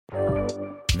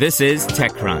This is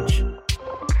TechCrunch.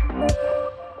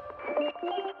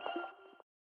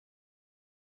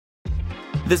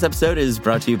 This episode is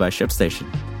brought to you by ShipStation.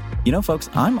 You know, folks,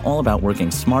 I'm all about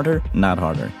working smarter, not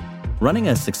harder. Running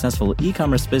a successful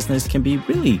e-commerce business can be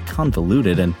really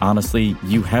convoluted, and honestly,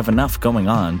 you have enough going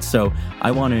on, so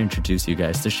I want to introduce you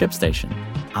guys to ShipStation.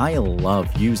 I love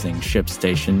using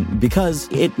ShipStation because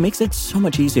it makes it so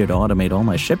much easier to automate all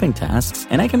my shipping tasks,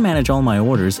 and I can manage all my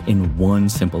orders in one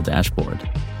simple dashboard.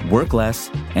 Work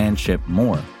less and ship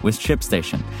more with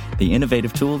ShipStation, the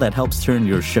innovative tool that helps turn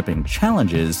your shipping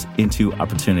challenges into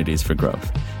opportunities for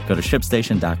growth. Go to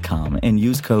ShipStation.com and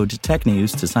use code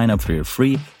TechNews to sign up for your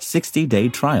free 60-day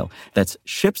trial. That's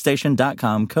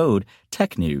ShipStation.com, code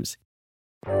TechNews.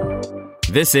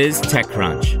 This is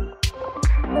TechCrunch.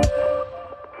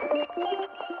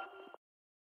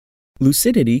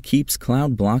 Lucidity keeps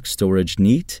cloud block storage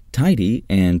neat, tidy,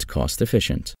 and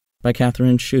cost-efficient. By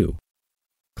Catherine Shu.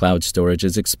 Cloud storage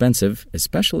is expensive,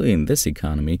 especially in this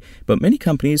economy, but many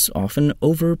companies often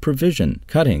over-provision,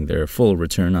 cutting their full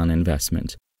return on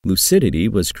investment. Lucidity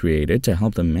was created to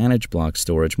help them manage block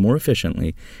storage more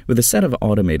efficiently with a set of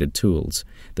automated tools.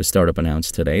 The startup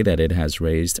announced today that it has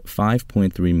raised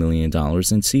 $5.3 million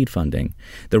in seed funding.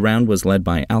 The round was led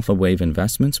by Alpha Wave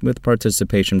Investments with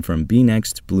participation from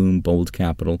bNext, Bloom, Bold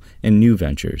Capital, and New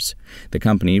Ventures. The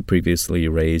company previously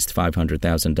raised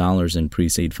 $500,000 in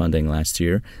pre-seed funding last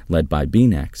year, led by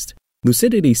bNext.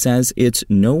 Lucidity says its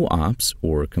no-ops,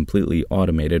 or completely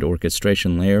automated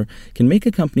orchestration layer, can make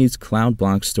a company's cloud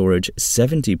block storage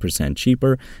 70%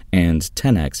 cheaper and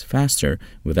 10x faster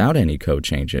without any code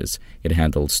changes. It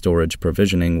handles storage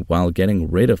provisioning while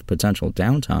getting rid of potential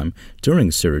downtime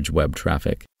during surge web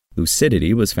traffic.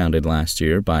 Lucidity was founded last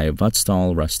year by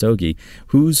Vatsal Rastogi,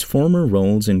 whose former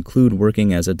roles include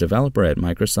working as a developer at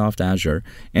Microsoft Azure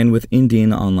and with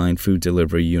Indian online food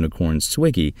delivery unicorn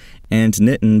Swiggy, and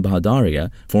Nitin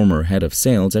Bhadaria, former head of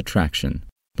sales at Traction.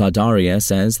 Bhadaria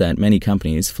says that many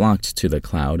companies flocked to the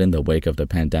cloud in the wake of the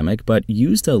pandemic but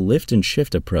used a lift and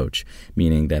shift approach,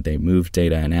 meaning that they moved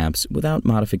data and apps without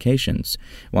modifications.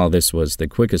 While this was the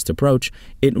quickest approach,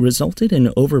 it resulted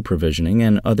in over-provisioning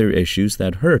and other issues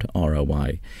that hurt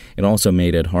ROI. It also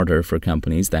made it harder for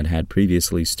companies that had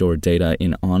previously stored data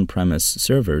in on-premise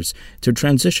servers to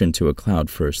transition to a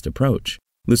cloud-first approach.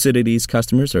 Lucidity's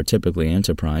customers are typically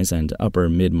enterprise and upper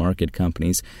mid-market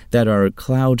companies that are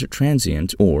cloud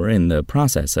transient or in the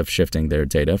process of shifting their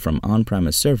data from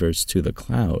on-premise servers to the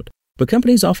cloud. But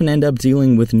companies often end up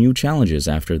dealing with new challenges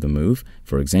after the move.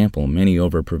 For example, many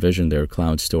over-provision their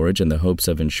cloud storage in the hopes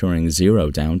of ensuring zero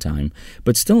downtime,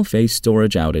 but still face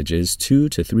storage outages 2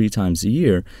 to 3 times a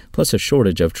year, plus a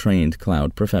shortage of trained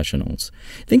cloud professionals.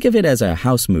 Think of it as a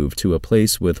house move to a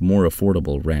place with more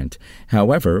affordable rent.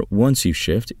 However, once you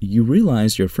shift, you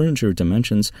realize your furniture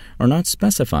dimensions are not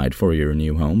specified for your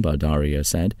new home, Bhadaria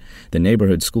said. The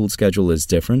neighborhood school schedule is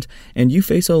different, and you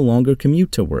face a longer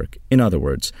commute to work. In other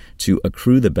words, to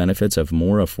accrue the benefits of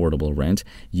more affordable rent,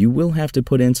 you will have to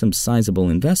put in some sizable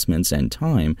investments and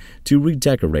time to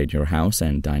redecorate your house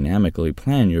and dynamically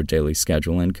plan your daily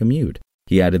schedule and commute.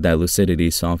 He added that Lucidity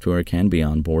software can be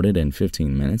onboarded in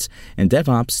 15 minutes, and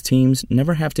DevOps teams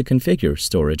never have to configure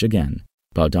storage again.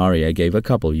 Bhadaria gave a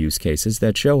couple use cases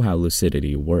that show how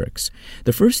Lucidity works.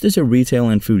 The first is a retail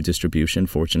and food distribution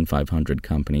Fortune 500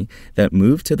 company that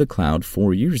moved to the cloud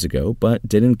 4 years ago but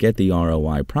didn't get the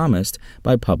ROI promised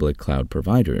by public cloud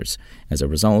providers. As a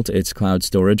result, its cloud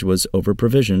storage was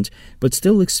over-provisioned but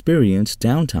still experienced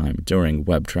downtime during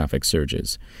web traffic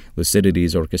surges.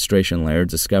 Lucidity's orchestration layer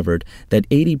discovered that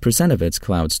 80% of its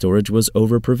cloud storage was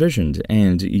over-provisioned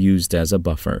and used as a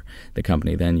buffer. The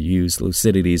company then used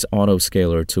Lucidity's auto-scaler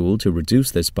tool to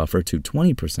reduce this buffer to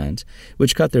 20%,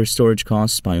 which cut their storage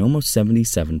costs by almost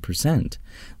 77%.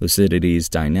 Lucidity's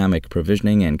dynamic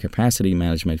provisioning and capacity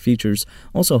management features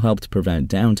also helped prevent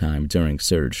downtime during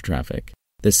surge traffic.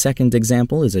 The second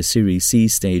example is a Series C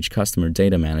stage customer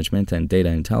data management and data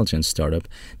intelligence startup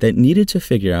that needed to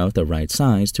figure out the right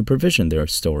size to provision their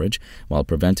storage while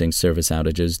preventing service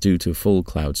outages due to full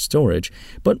cloud storage,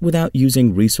 but without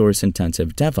using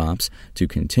resource-intensive DevOps to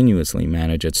continuously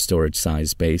manage its storage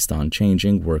size based on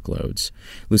changing workloads.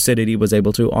 Lucidity was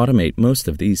able to automate most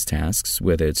of these tasks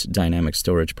with its dynamic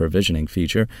storage provisioning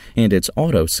feature, and its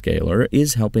auto-scaler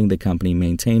is helping the company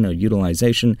maintain a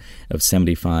utilization of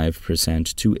 75%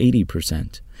 to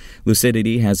 80%.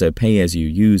 Lucidity has a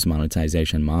pay-as-you-use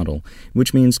monetization model,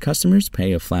 which means customers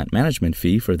pay a flat management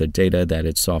fee for the data that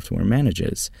its software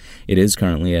manages. It is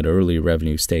currently at early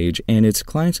revenue stage, and its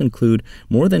clients include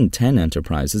more than 10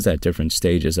 enterprises at different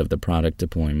stages of the product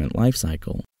deployment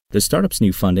lifecycle. The startup's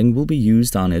new funding will be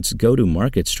used on its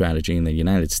go-to-market strategy in the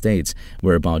United States,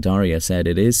 where Baldaria said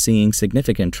it is seeing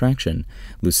significant traction.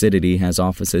 Lucidity has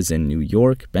offices in New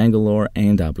York, Bangalore,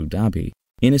 and Abu Dhabi.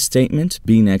 In a statement,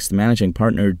 BNext managing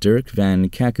partner Dirk van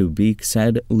Kakubik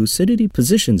said Lucidity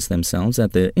positions themselves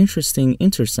at the interesting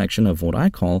intersection of what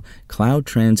I call cloud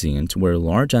transient, where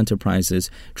large enterprises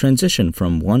transition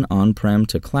from one on-prem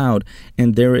to cloud,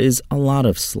 and there is a lot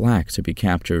of slack to be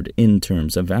captured in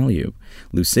terms of value.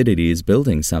 Lucidity is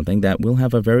building something that will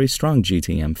have a very strong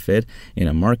GTM fit in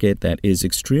a market that is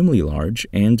extremely large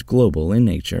and global in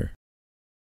nature.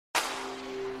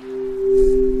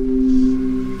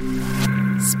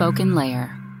 Spoken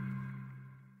Layer.